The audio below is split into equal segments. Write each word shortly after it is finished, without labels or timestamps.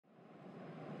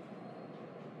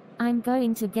I'm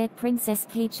going to get Princess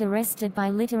Peach arrested by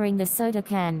littering the soda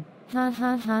can. Ha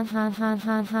ha ha ha ha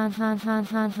ha ha ha ha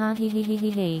ha ha he he he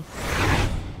he he.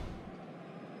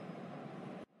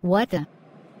 What the?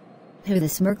 Who the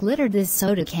smirk littered this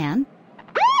soda can?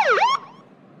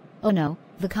 Oh no,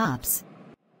 the cops.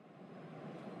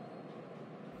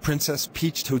 Princess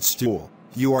Peach Toadstool,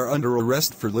 you are under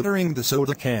arrest for littering the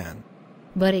soda can.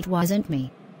 But it wasn't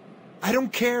me. I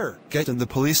don't care. Get in the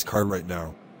police car right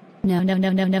now. No no no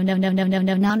no no no no no no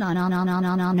no no no no no no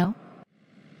no no no.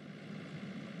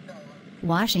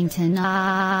 Washington.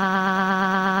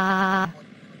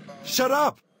 Shut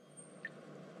up!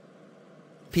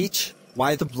 Peach,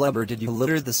 why the blubber did you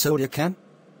litter the soda can?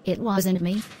 It wasn't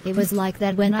me. It was like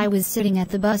that when I was sitting at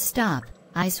the bus stop,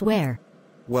 I swear.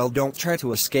 Well, don't try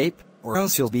to escape, or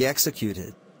else you'll be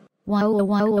executed. Whoa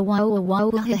whoa whoa whoa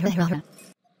whoa.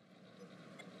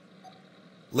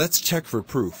 Let's check for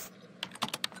proof.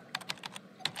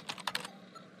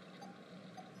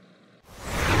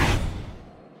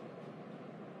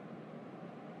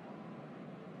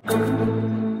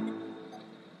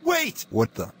 Wait!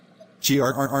 What the?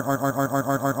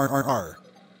 GRRRRRRRRRRRR.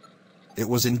 It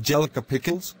was Angelica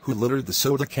Pickles who littered the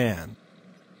soda can.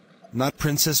 Not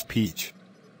Princess Peach.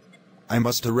 I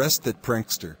must arrest that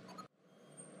prankster.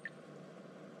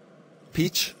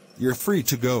 Peach, you're free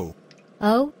to go.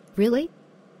 Oh, really?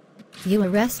 You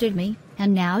arrested me,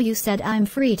 and now you said I'm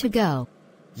free to go.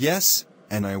 Yes,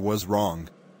 and I was wrong.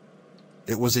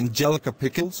 It was Angelica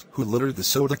Pickles who littered the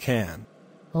soda can.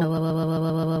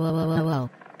 Oh.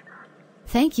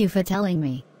 Thank you for telling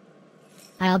me.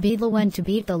 I'll be the one to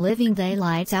beat the living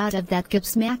daylights out of that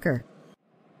gipsmacker.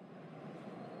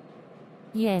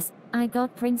 Yes, I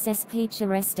got Princess Peach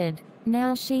arrested.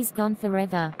 Now she's gone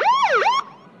forever.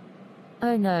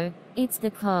 Oh no, it's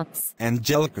the cops.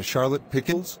 Angelica Charlotte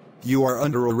Pickles, you are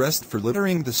under arrest for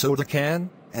littering the soda can,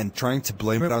 and trying to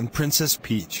blame it on Princess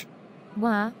Peach.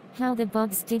 Wah, how the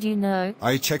bogs did you know?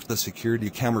 I checked the security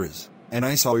cameras, and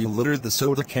I saw you litter the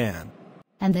soda can.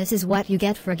 And this is what you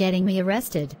get for getting me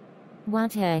arrested.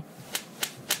 What heck?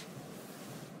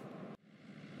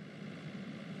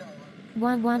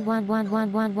 One.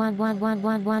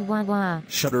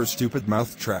 Shut her stupid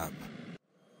mouth trap.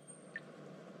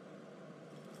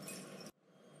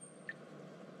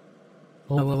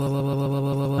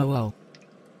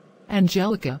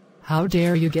 Angelica, how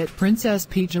dare you get Princess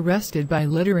Peach arrested by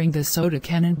littering the soda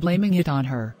can and blaming it on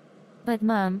her? But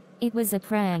Mum, it was a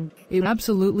prank. It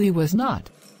absolutely was not.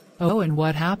 Oh, and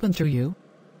what happened to you?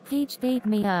 Peach beat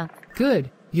me up. Good,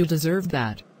 you deserved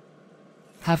that.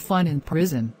 Have fun in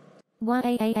prison.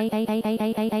 When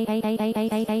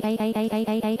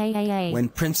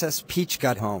Princess Peach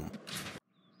got home.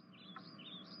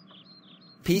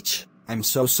 Peach, I'm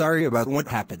so sorry about what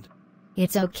happened.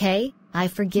 It's okay, I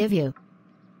forgive you.